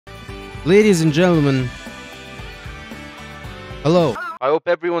Ladies and gentlemen, hello. I hope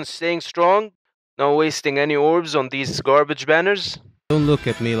everyone's staying strong, not wasting any orbs on these garbage banners. Don't look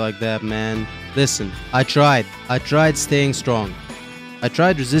at me like that, man. Listen, I tried. I tried staying strong. I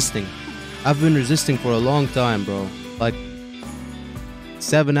tried resisting. I've been resisting for a long time, bro. Like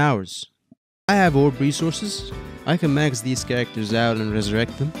 7 hours. I have orb resources. I can max these characters out and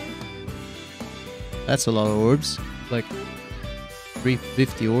resurrect them. That's a lot of orbs. Like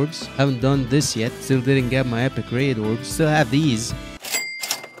 350 orbs. Haven't done this yet. Still didn't get my epic raid orbs. Still have these.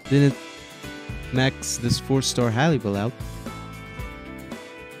 Didn't max this 4-star Halliwell out.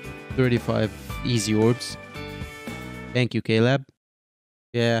 35 easy orbs. Thank you, KLab.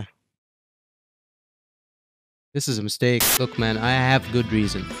 Yeah. This is a mistake. Look, man, I have good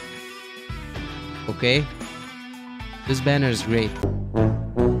reason. Okay? This banner is great.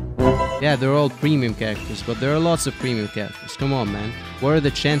 Yeah, they're all premium characters, but there are lots of premium characters. Come on, man. What are the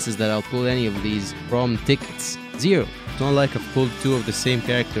chances that I'll pull any of these from tickets? 0. It's not like I've pulled 2 of the same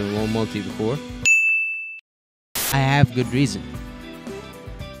character in one multi before. I have good reason.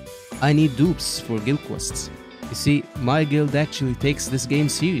 I need dupes for guild quests. You see, my guild actually takes this game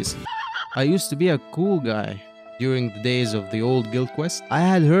seriously. I used to be a cool guy during the days of the old guild quest. I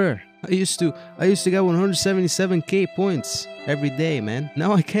had her. I used to get 177k points every day, man.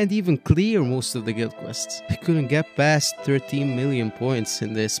 Now I can't even clear most of the guild quests. I couldn't get past 13 million points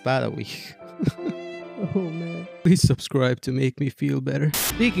in the Espada week. Oh man. Please subscribe to make me feel better.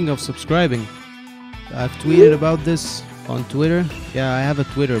 Speaking of subscribing, I've tweeted about this on Twitter. Yeah, I have a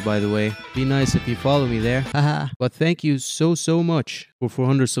Twitter, by the way. Be nice if you follow me there. Haha. But thank you so much for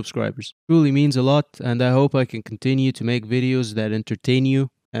 400 subscribers. Truly means a lot, and I hope I can continue to make videos that entertain you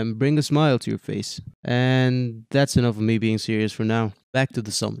and bring a smile to your face. And that's enough of me being serious for now. Back to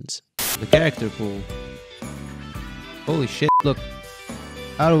the summons. The character pool. Holy shit. Look,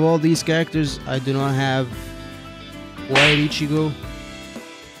 out of all these characters, I do not have Quiet Ichigo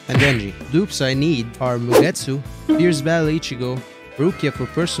and Genji. Dupes I need are Mugetsu, Fierce Battle Ichigo, Rukia for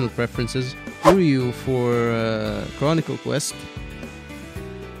personal preferences, Uryu for Chronicle Quest,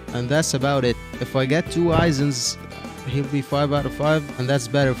 and that's about it. If I get 2 Aizens, he'll be 5 out of 5, and that's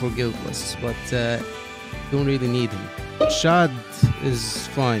better for guild quests, but don't really need him. Shad is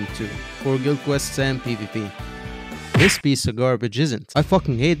fine too, for guild quests and PvP. This piece of garbage isn't. I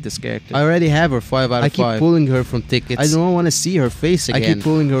fucking hate this character. I already have her 5 out of 5. I keep pulling her from tickets. I don't want to see her face again. I keep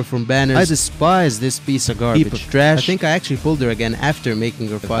pulling her from banners. I despise this piece of garbage. Heap of trash. I think I actually pulled her again after making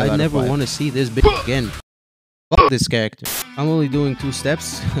her 5 out of 5. I never want to see this bitch again. Fuck this character. I'm only doing 2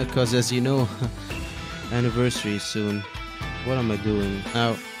 steps, because as you know, anniversary is soon. What am I doing?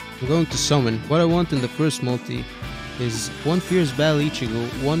 Now, I'm going to summon. What I want in the first multi is 1 Fierce Battle Ichigo,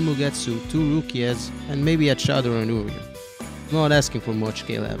 1 Mugetsu, 2 Rukias, and maybe a Shadow or an Uryu. I'm not asking for much,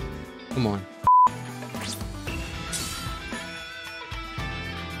 KLab. Come on.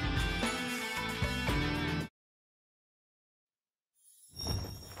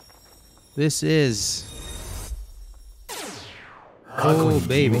 This is... Oh,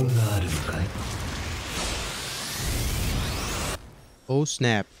 baby. Oh,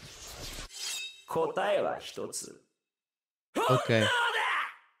 snap. Okay.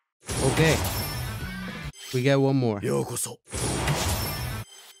 Okay. We got one more. Not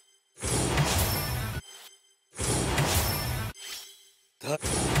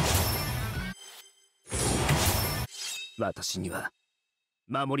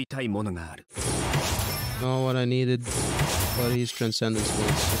what I needed, but he's Transcendence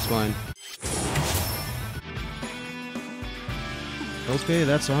points. It's fine. Okay,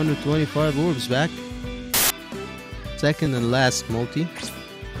 that's 125 orbs back. Second and last multi.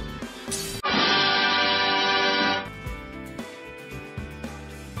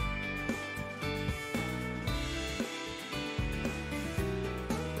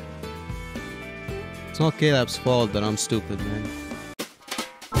 It's not KLab's fault that I'm stupid, man.